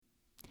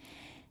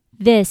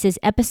This is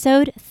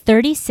episode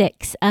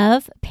 36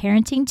 of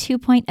Parenting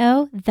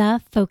 2.0, The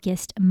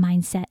Focused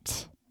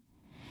Mindset.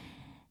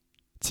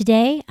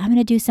 Today, I'm going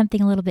to do something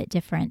a little bit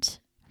different.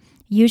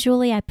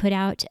 Usually, I put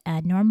out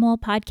a normal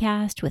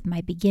podcast with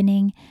my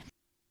beginning,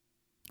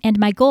 and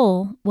my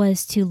goal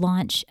was to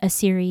launch a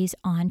series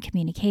on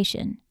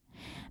communication.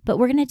 But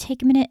we're going to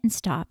take a minute and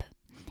stop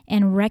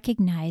and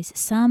recognize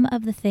some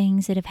of the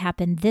things that have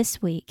happened this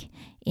week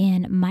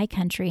in my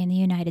country, in the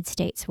United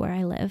States where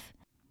I live.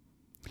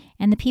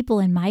 And the people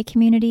in my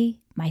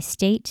community, my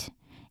state,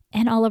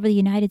 and all over the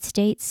United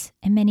States,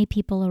 and many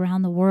people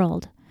around the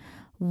world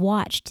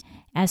watched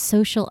as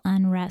social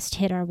unrest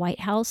hit our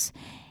White House,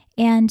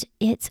 and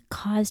it's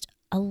caused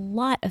a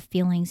lot of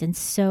feelings in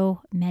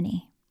so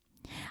many.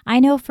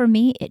 I know for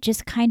me, it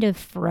just kind of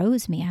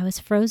froze me. I was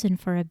frozen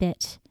for a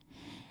bit.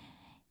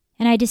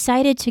 And I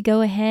decided to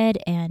go ahead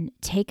and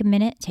take a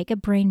minute, take a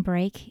brain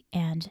break,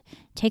 and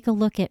take a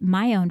look at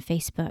my own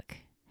Facebook.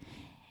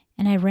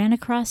 And I ran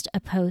across a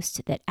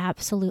post that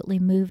absolutely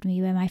moved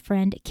me by my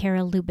friend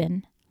Kara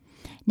Lubin.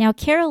 Now,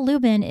 Kara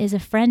Lubin is a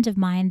friend of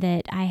mine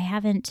that I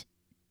haven't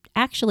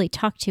actually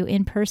talked to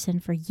in person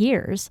for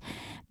years,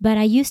 but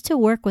I used to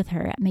work with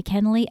her at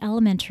McKinley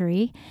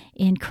Elementary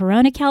in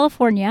Corona,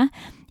 California,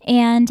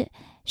 and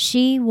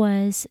she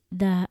was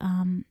the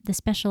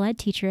special ed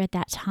teacher at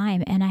that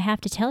time. And I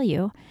have to tell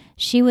you,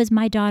 she was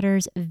my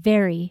daughter's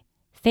very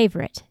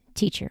favorite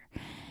teacher.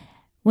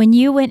 When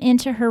you went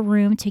into her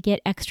room to get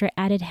extra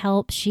added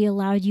help, she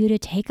allowed you to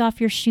take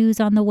off your shoes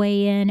on the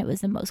way in. It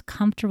was the most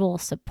comfortable,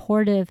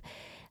 supportive,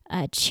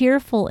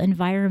 cheerful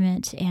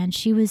environment, and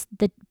she was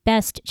the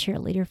best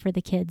cheerleader for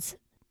the kids.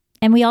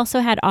 And we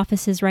also had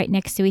offices right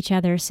next to each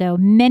other, so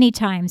many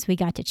times we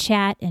got to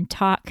chat and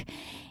talk.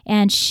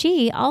 And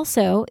she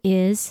also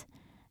is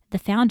the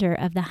founder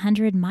of the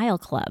 100 Mile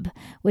Club,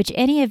 which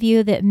any of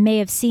you that may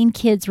have seen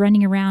kids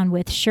running around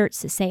with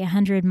shirts that say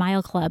 100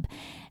 Mile Club,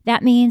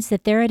 that means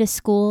that they're at a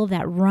school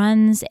that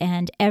runs,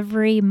 and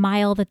every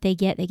mile that they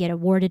get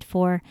awarded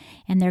for,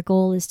 and their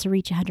goal is to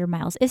reach 100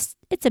 miles. It's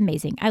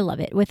amazing. I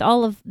love it. With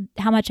all of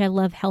how much I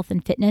love health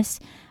and fitness,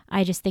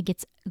 I just think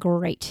it's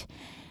great.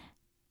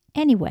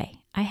 Anyway,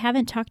 I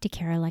haven't talked to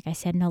Kara, like I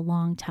said, in a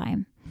long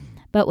time.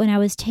 But when I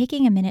was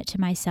taking a minute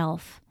to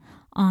myself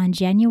on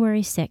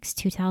January 6,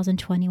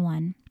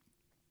 2021,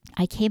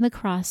 I came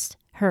across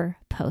her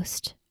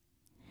post.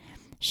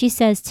 She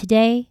says,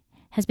 "Today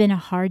has been a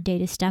hard day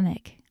to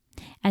stomach.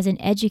 As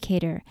an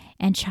educator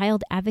and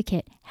child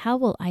advocate, how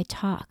will I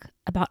talk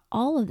about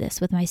all of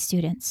this with my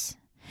students?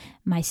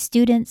 My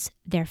students,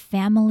 their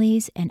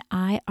families, and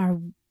I are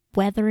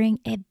weathering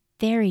a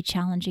very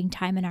challenging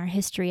time in our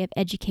history of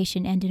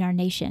education and in our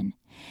nation.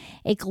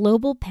 A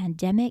global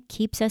pandemic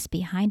keeps us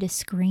behind a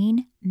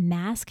screen,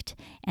 masked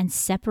and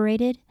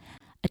separated.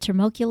 A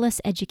tumultuous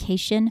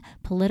education,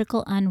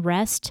 political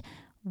unrest.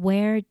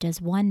 Where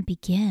does one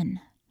begin?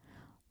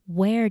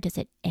 Where does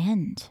it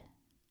end?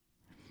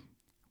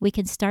 We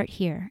can start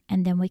here,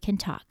 and then we can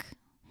talk."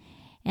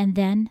 And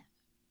then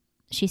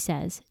she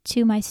says,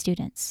 "To my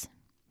students,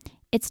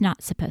 it's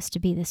not supposed to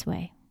be this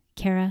way.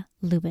 Kara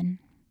Lubin."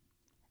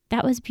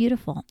 That was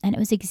beautiful, and it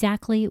was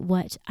exactly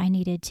what I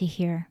needed to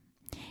hear.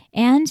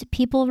 And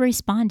people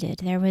responded.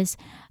 There was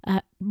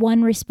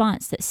one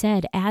response that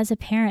said, "As a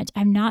parent,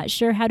 I'm not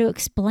sure how to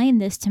explain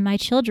this to my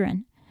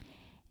children."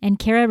 And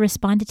Kara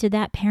responded to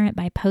that parent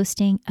by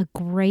posting a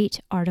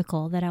great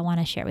article that I want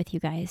to share with you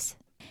guys.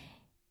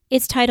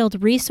 It's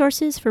titled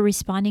 "Resources for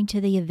Responding to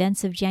the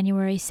Events of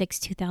January 6,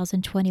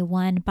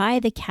 2021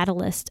 by the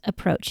Catalyst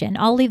Approach." And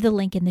I'll leave the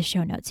link in the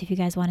show notes if you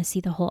guys want to see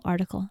the whole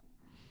article.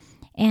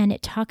 And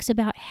it talks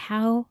about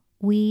how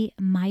we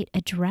might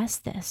address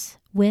this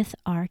with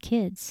our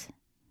kids.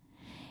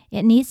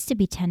 It needs to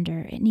be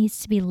tender, it needs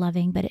to be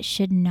loving, but it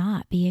should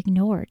not be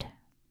ignored.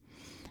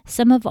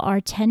 Some of our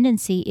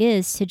tendency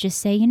is to just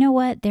say, you know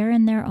what, they're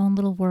in their own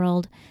little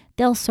world,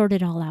 they'll sort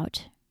it all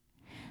out.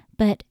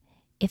 But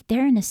if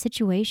they're in a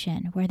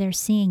situation where they're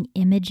seeing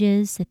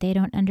images that they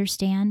don't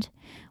understand,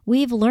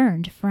 we've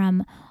learned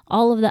from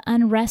all of the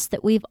unrest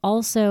that we've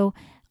also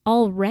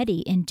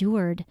already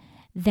endured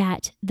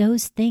that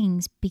those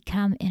things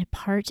become a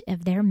part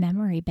of their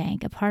memory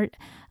bank, a part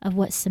of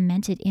what's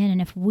cemented in.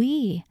 And if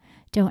we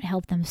don't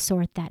help them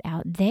sort that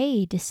out,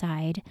 they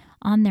decide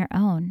on their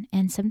own.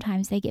 And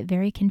sometimes they get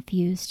very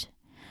confused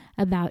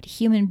about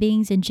human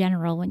beings in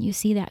general when you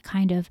see that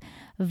kind of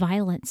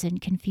violence and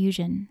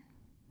confusion.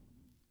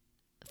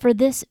 For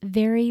this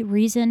very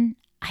reason,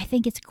 I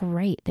think it's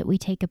great that we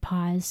take a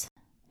pause,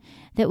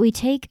 that we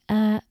take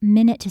a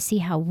minute to see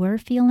how we're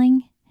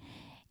feeling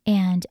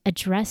and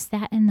address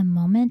that in the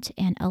moment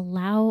and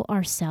allow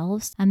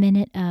ourselves a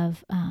minute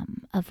of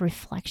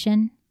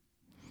reflection,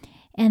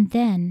 and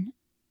then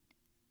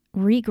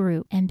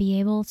regroup and be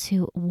able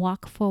to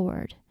walk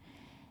forward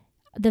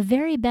the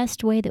very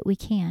best way that we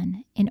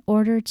can in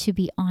order to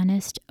be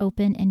honest,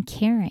 open, and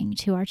caring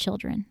to our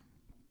children.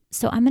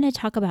 So I'm going to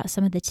talk about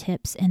some of the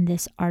tips in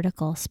this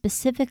article,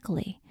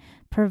 specifically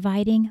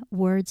providing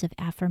words of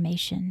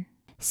affirmation.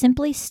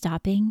 Simply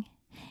stopping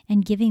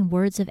And giving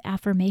words of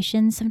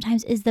affirmation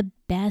sometimes is the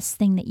best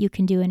thing that you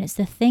can do. And it's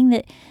the thing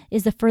that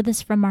is the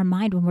furthest from our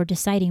mind when we're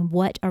deciding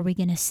what are we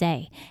going to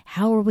say?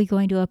 How are we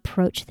going to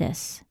approach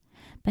this?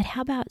 But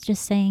how about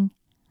just saying,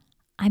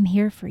 I'm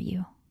here for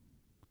you.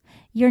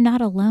 You're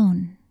not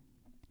alone.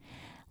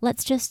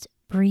 Let's just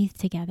breathe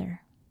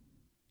together.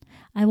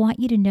 I want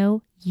you to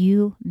know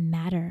you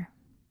matter.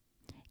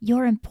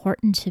 You're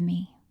important to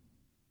me.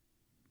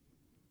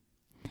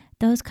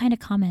 Those kind of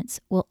comments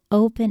will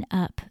open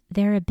up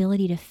their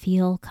ability to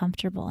feel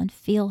comfortable and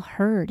feel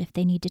heard if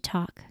they need to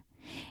talk.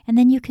 And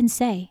then you can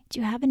say, do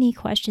you have any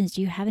questions?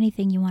 Do you have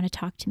anything you want to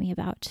talk to me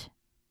about?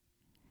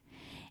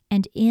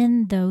 And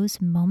in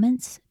those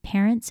moments,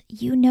 parents,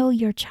 you know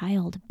your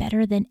child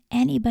better than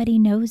anybody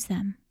knows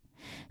them.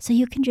 So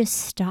you can just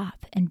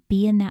stop and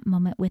be in that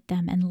moment with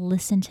them and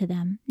listen to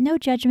them. No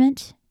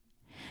judgment.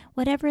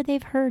 Whatever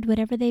they've heard,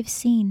 whatever they've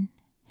seen.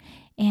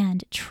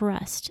 And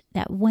trust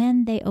that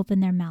when they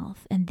open their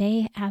mouth and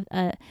they have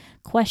a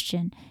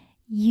question,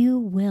 you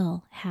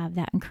will have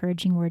that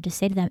encouraging word to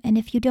say to them. And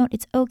if you don't,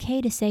 it's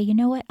okay to say, you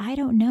know what? I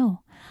don't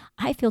know.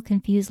 I feel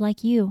confused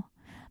like you,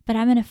 but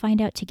I'm going to find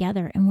out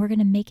together and we're going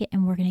to make it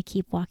and we're going to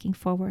keep walking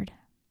forward.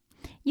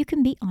 You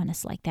can be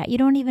honest like that. You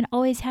don't even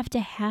always have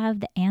to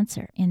have the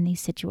answer in these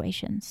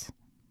situations.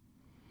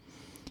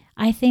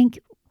 I think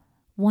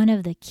one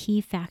of the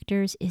key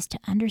factors is to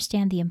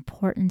understand the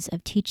importance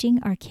of teaching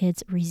our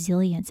kids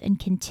resilience and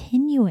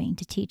continuing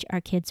to teach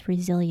our kids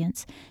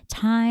resilience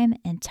time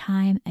and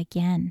time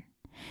again.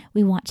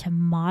 We want to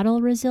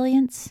model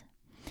resilience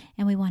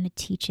and we want to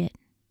teach it.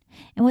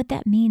 And what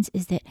that means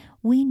is that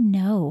we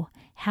know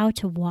how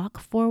to walk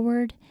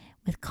forward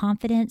with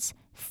confidence,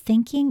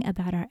 thinking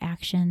about our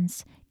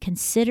actions,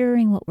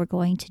 considering what we're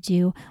going to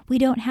do. We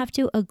don't have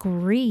to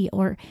agree,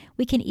 or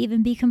we can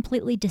even be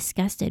completely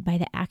disgusted by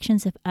the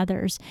actions of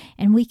others,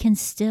 and we can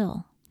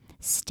still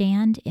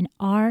stand in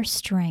our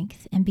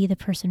strength and be the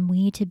person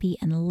we need to be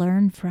and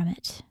learn from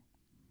it.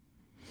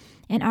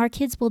 And our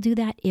kids will do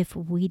that if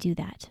we do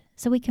that,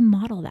 so we can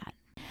model that.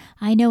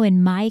 I know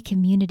in my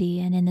community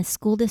and in the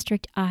school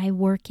district I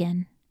work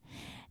in,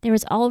 there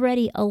was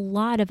already a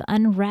lot of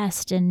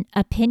unrest and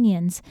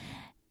opinions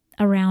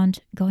around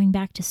going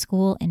back to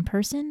school in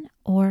person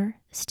or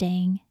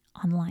staying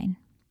online.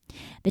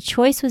 The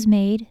choice was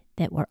made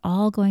that we're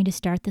all going to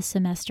start the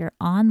semester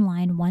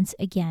online once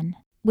again,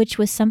 which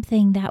was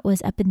something that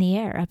was up in the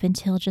air up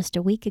until just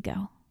a week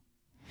ago.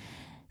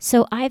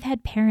 So I've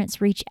had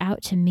parents reach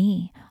out to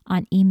me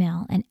on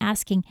email and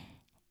asking,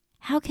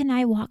 how can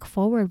I walk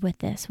forward with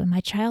this when my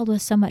child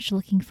was so much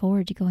looking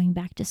forward to going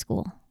back to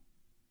school?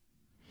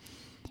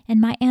 And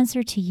my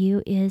answer to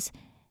you is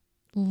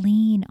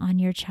lean on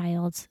your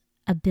child's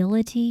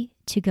ability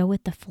to go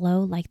with the flow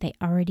like they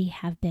already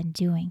have been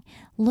doing.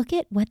 Look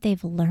at what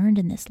they've learned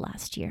in this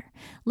last year.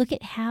 Look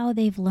at how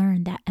they've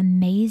learned that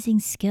amazing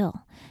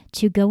skill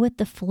to go with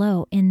the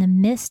flow in the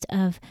midst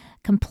of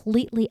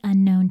completely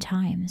unknown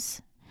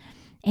times.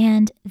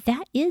 And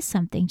that is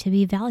something to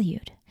be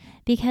valued,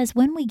 because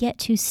when we get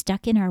too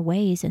stuck in our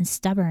ways and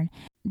stubborn,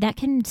 that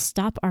can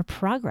stop our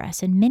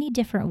progress in many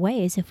different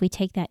ways if we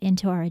take that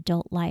into our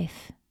adult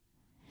life.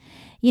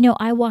 You know,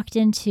 I walked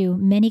into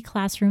many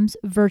classrooms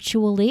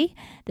virtually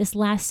this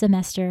last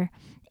semester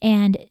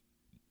and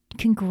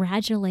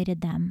congratulated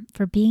them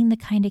for being the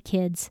kind of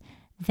kids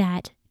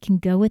that can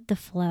go with the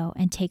flow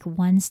and take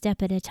one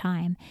step at a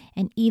time.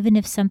 And even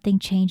if something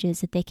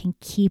changes, that they can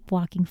keep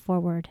walking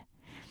forward.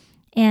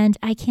 And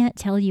I can't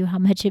tell you how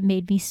much it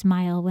made me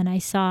smile when I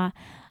saw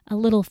a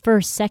little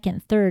first,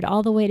 second, third,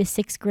 all the way to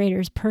sixth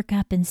graders perk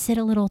up and sit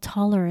a little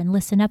taller and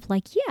listen up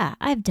like, yeah,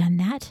 I've done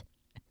that.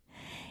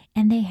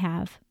 And they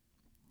have.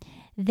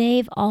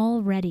 They've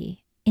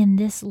already, in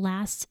this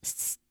last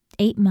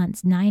 8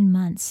 months, 9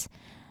 months,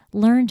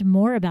 learned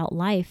more about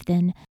life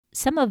than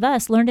some of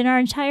us learned in our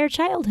entire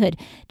childhood,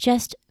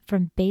 just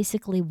from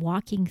basically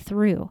walking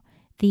through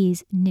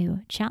these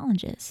new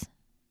challenges.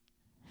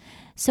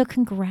 So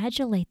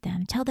congratulate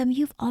them. Tell them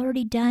you've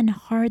already done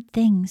hard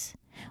things.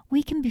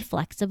 We can be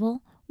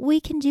flexible. We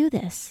can do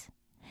this.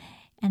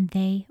 And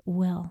they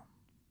will.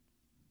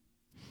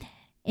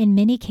 In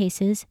many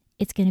cases,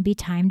 it's going to be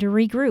time to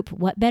regroup.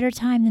 What better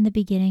time than the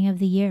beginning of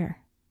the year?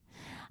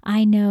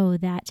 I know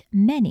that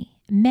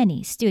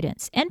many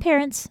students and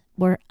parents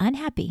were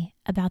unhappy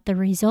about the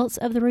results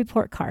of the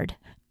report card.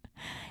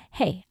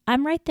 Hey,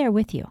 I'm right there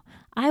with you.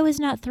 I was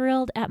not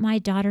thrilled at my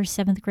daughter's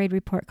 7th grade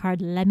report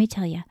card, let me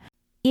tell you.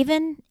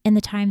 Even in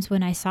the times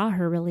when I saw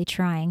her really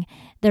trying,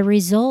 the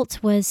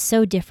result was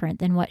so different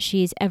than what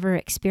she's ever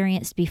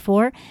experienced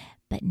before.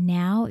 But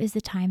now is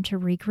the time to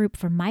regroup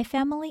for my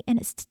family, and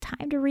it's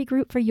time to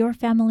regroup for your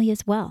family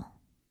as well.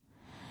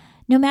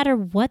 No matter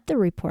what the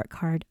report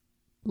card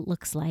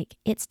looks like,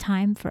 it's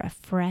time for a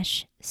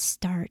fresh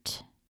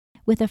start.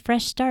 With a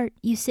fresh start,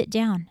 you sit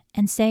down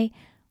and say,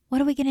 what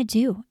are we going to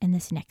do in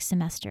this next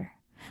semester?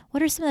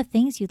 What are some of the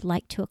things you'd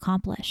like to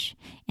accomplish?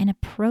 And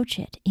approach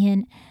it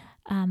in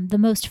the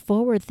most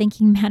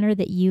forward-thinking manner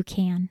that you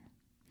can.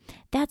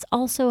 That's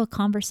also a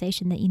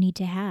conversation that you need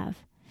to have.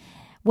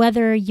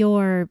 Whether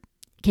you're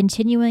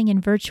continuing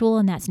in virtual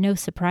and that's no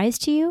surprise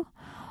to you,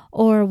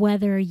 or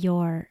whether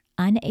you're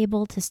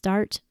unable to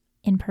start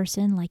in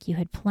person like you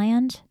had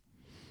planned,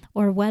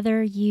 or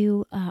whether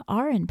you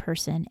are in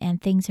person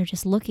and things are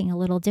just looking a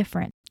little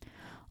different,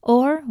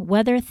 or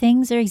whether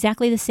things are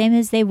exactly the same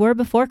as they were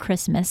before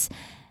Christmas,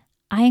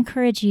 I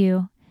encourage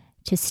you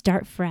to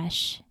start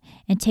fresh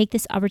and take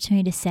this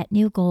opportunity to set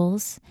new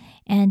goals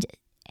and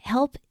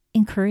help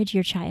encourage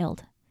your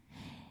child.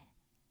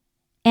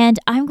 And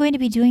I'm going to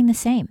be doing the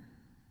same.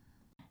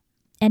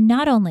 And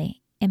not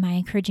only am I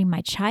encouraging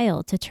my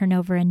child to turn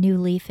over a new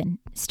leaf and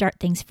start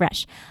things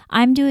fresh,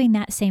 I'm doing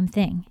that same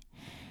thing.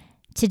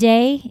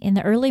 Today, in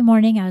the early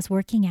morning, I was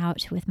working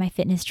out with my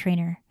fitness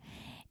trainer,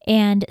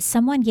 and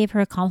someone gave her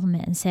a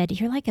compliment and said,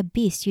 "You're like a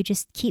beast. You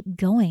just keep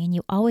going and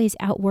you always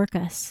outwork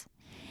us."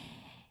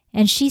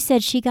 And she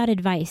said she got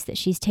advice that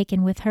she's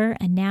taken with her,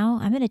 and now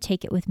I'm going to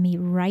take it with me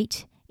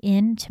right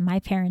into my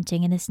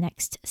parenting in this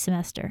next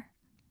semester.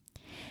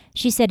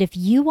 She said, if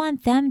you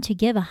want them to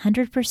give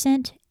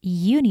 100%,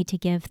 you need to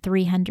give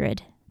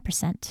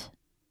 300%.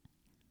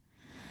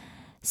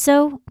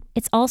 So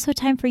it's also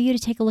time for you to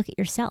take a look at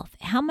yourself.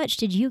 How much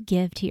did you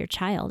give to your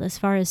child as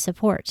far as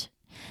support?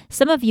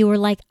 Some of you are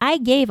like, I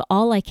gave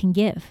all I can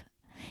give,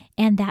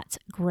 and that's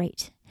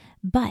great.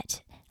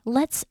 But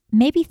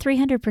maybe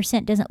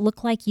 300% doesn't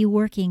look like you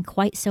working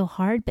quite so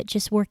hard, but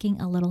just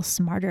working a little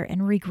smarter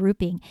and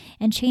regrouping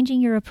and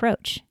changing your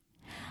approach.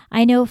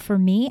 I know for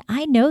me,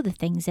 I know the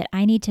things that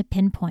I need to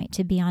pinpoint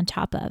to be on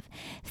top of.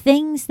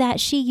 Things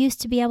that she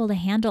used to be able to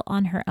handle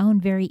on her own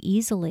very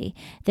easily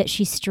that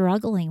she's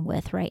struggling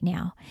with right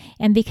now.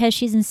 And because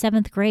she's in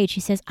 7th grade, she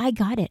says, I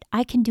got it.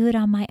 I can do it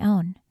on my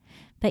own.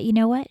 But you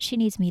know what? She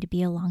needs me to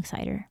be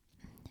alongside her.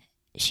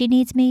 She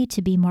needs me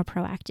to be more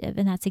proactive,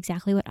 and that's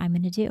exactly what I'm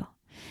going to do.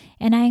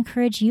 And I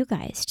encourage you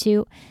guys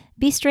to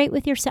be straight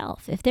with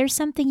yourself. If there's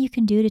something you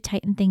can do to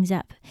tighten things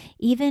up,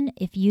 even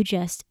if you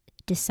just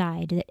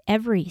decide that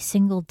every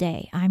single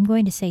day I'm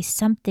going to say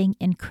something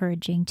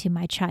encouraging to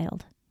my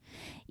child.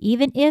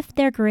 Even if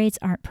their grades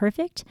aren't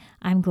perfect,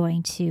 I'm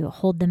going to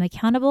hold them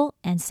accountable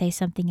and say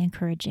something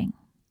encouraging.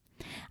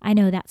 I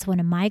know that's one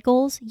of my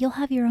goals. You'll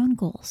have your own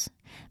goals.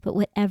 But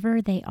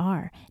whatever they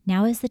are,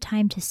 now is the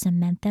time to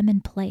cement them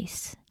in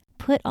place.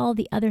 Put all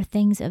the other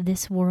things of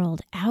this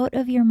world out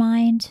of your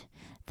mind,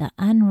 the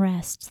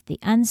unrest, the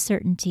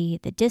uncertainty,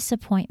 the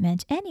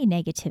disappointment, any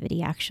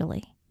negativity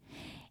actually.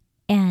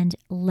 And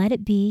let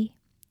it be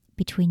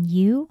between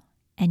you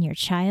and your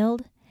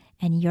child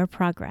and your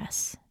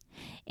progress.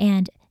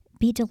 And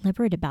be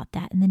deliberate about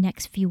that in the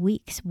next few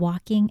weeks,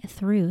 walking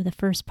through the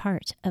first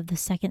part of the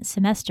second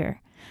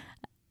semester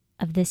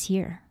of this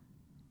year.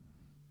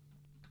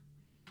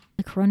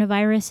 The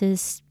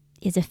coronavirus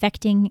is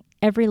affecting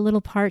every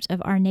little part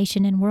of our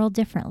nation and world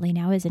differently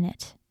now, isn't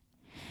it?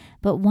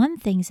 But one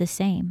thing's the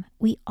same.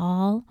 We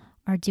all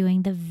are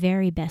doing the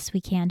very best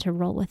we can to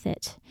roll with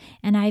it.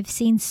 And I've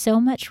seen so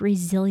much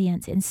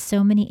resilience in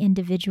so many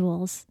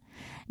individuals,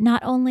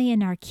 not only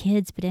in our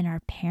kids, but in our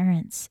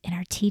parents, in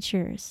our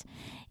teachers,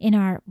 in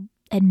our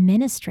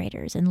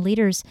administrators and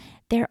leaders.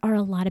 There are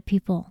a lot of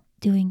people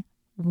doing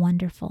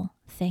wonderful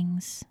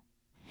things.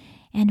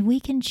 And we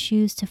can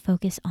choose to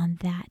focus on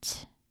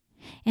that.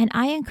 And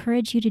I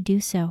encourage you to do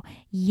so.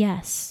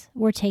 Yes,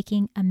 we're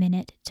taking a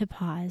minute to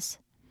pause.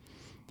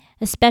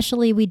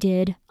 Especially we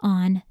did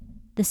on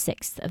the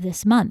 6th of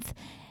this month,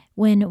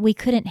 when we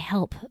couldn't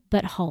help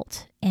but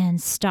halt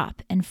and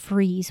stop and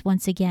freeze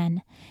once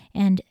again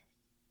and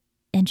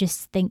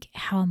just think,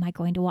 how am I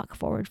going to walk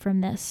forward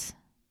from this?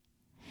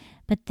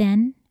 But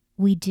then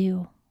we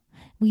do.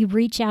 We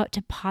reach out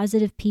to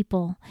positive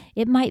people.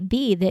 It might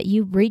be that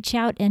you reach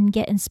out and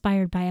get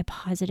inspired by a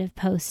positive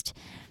post.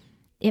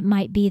 It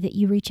might be that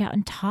you reach out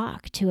and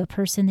talk to a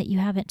person that you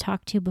haven't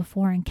talked to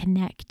before and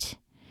connect.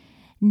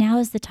 Now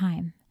is the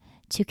time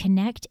to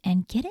connect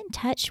and get in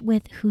touch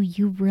with who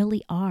you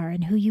really are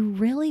and who you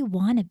really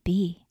want to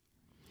be.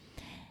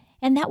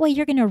 And that way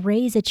you're going to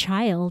raise a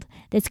child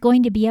that's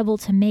going to be able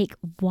to make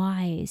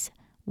wise,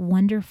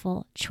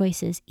 wonderful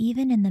choices,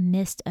 even in the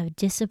midst of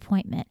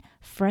disappointment,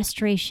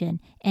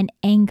 frustration, and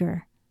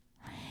anger.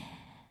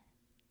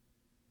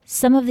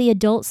 Some of the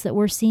adults that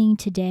we're seeing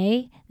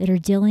today that are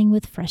dealing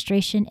with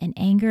frustration and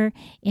anger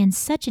in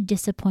such a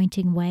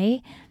disappointing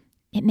way,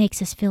 it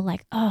makes us feel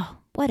like, oh,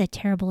 what a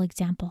terrible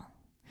example.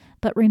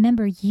 But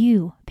remember,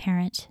 you,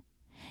 parent,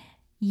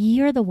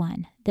 you're the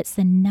one that's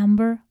the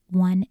number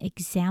one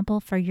example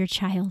for your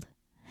child.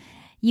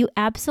 You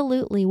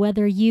absolutely,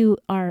 whether you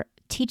are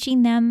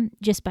teaching them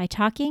just by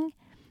talking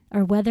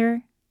or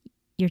whether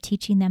you're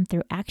teaching them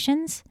through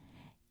actions,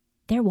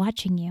 they're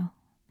watching you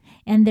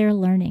and they're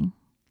learning.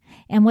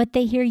 And what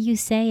they hear you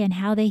say and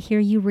how they hear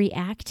you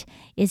react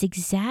is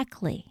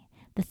exactly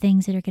the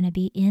things that are going to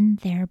be in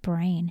their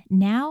brain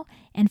now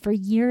and for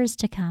years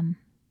to come.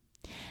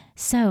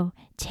 So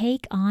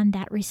take on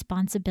that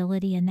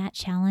responsibility and that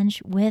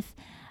challenge with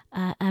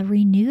a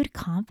renewed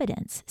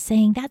confidence,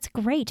 saying, that's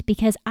great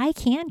because I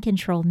can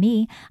control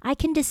me. I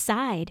can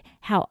decide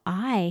how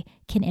I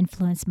can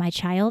influence my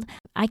child.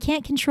 I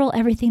can't control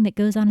everything that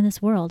goes on in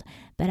this world,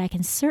 but I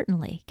can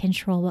certainly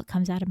control what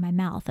comes out of my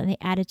mouth and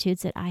the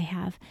attitudes that I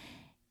have.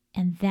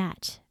 And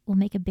that will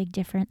make a big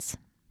difference.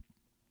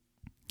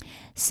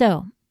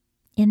 So,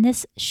 in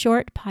this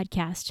short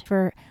podcast,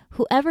 for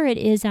whoever it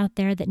is out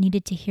there that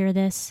needed to hear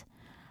this,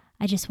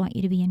 I just want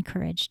you to be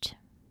encouraged.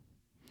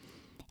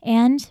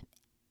 And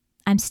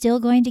I'm still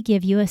going to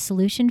give you a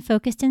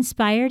solution-focused,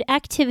 inspired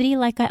activity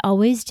like I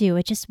always do.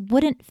 It just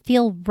wouldn't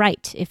feel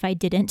right if I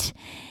didn't.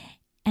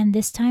 And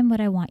this time,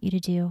 what I want you to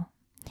do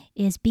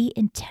is be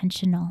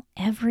intentional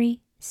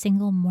every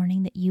single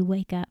morning that you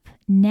wake up,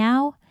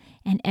 now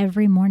and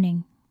every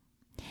morning.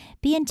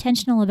 Be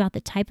intentional about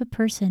the type of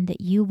person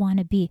that you want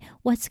to be.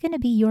 What's going to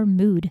be your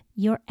mood,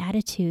 your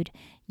attitude,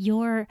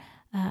 your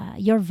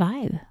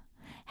vibe?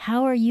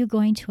 How are you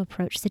going to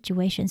approach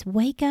situations?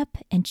 Wake up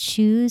and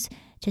choose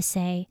to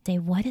say,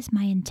 what is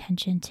my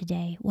intention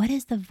today? What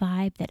is the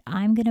vibe that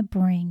I'm going to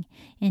bring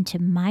into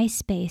my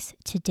space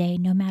today,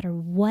 no matter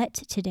what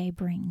today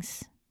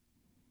brings?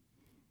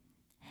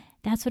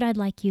 That's what I'd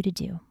like you to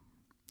do.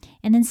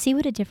 And then see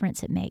what a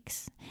difference it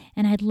makes.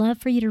 And I'd love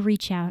for you to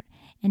reach out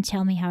and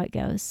tell me how it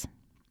goes.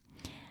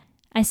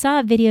 I saw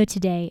a video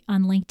today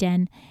on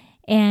LinkedIn,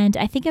 and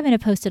I think I'm going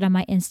to post it on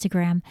my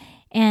Instagram.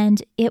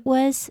 And it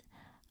was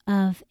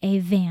of a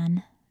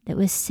van that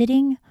was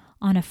sitting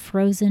on a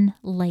frozen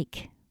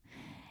lake.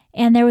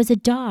 And there was a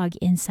dog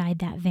inside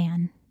that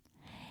van.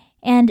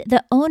 And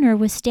the owner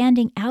was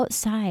standing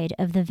outside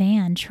of the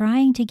van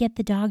trying to get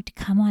the dog to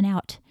come on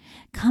out.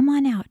 Come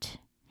on out.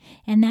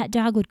 And that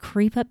dog would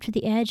creep up to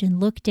the edge and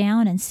look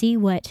down and see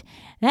what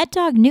that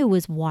dog knew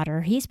was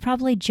water. He's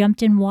probably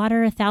jumped in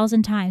water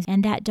 1,000 times.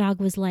 And that dog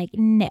was like,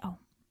 no.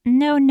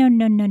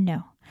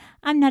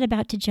 I'm not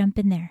about to jump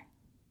in there.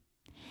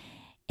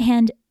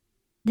 And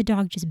the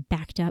dog just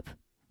backed up.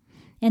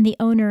 And the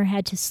owner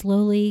had to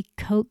slowly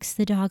coax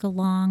the dog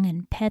along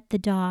and pet the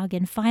dog.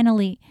 And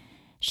finally,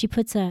 she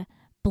puts a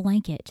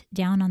blanket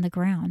down on the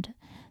ground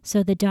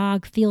so the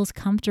dog feels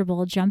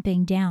comfortable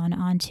jumping down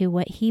onto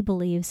what he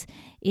believes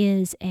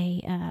is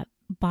a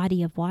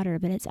body of water,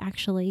 but it's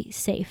actually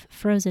safe,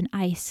 frozen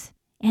ice.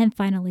 And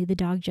finally, the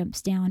dog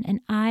jumps down.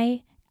 And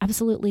I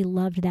absolutely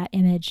loved that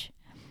image.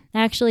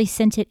 I actually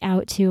sent it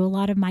out to a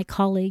lot of my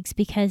colleagues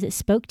because it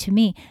spoke to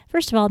me.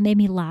 First of all, it made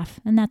me laugh,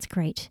 and that's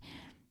great.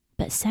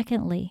 But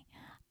secondly,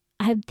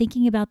 I'm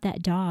thinking about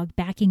that dog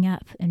backing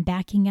up,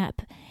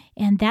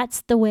 and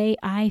that's the way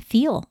I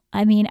feel.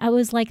 I mean, I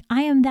was like,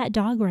 I am that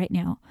dog right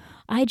now.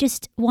 I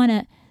just want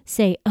to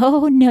say,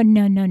 oh,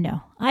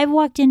 no. I've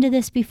walked into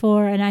this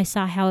before, and I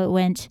saw how it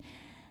went.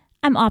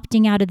 I'm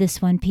opting out of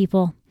this one,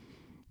 people.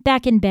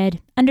 Back in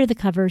bed, under the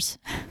covers.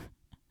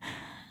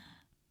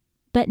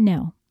 But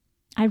no,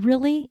 I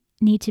really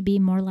need to be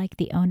more like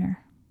the owner.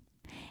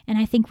 And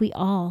I think we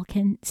all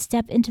can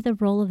step into the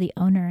role of the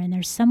owner, and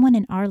there's someone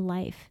in our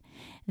life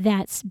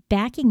that's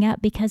backing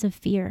up because of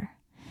fear,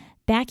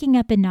 backing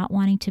up and not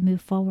wanting to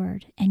move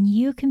forward. And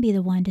you can be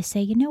the one to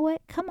say, you know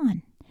what? Come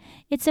on.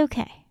 It's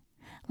okay.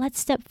 Let's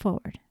step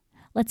forward.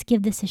 Let's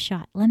give this a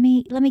shot. Let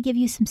me give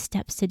you some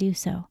steps to do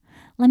so.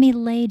 Let me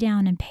lay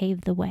down and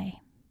pave the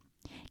way.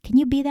 Can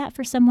you be that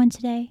for someone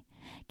today?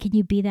 Can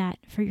you be that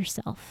for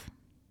yourself?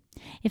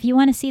 If you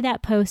want to see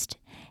that post,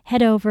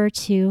 head over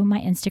to my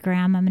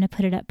Instagram. I'm going to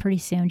put it up pretty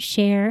soon.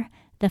 Share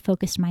the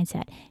Focused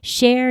Mindset.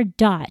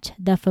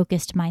 The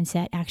Focused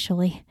Mindset,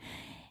 actually.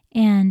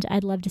 And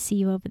I'd love to see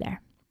you over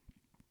there.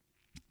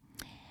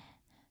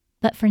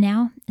 But for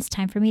now, it's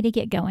time for me to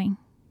get going.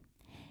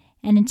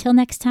 And until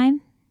next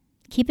time,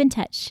 keep in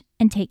touch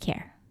and take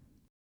care.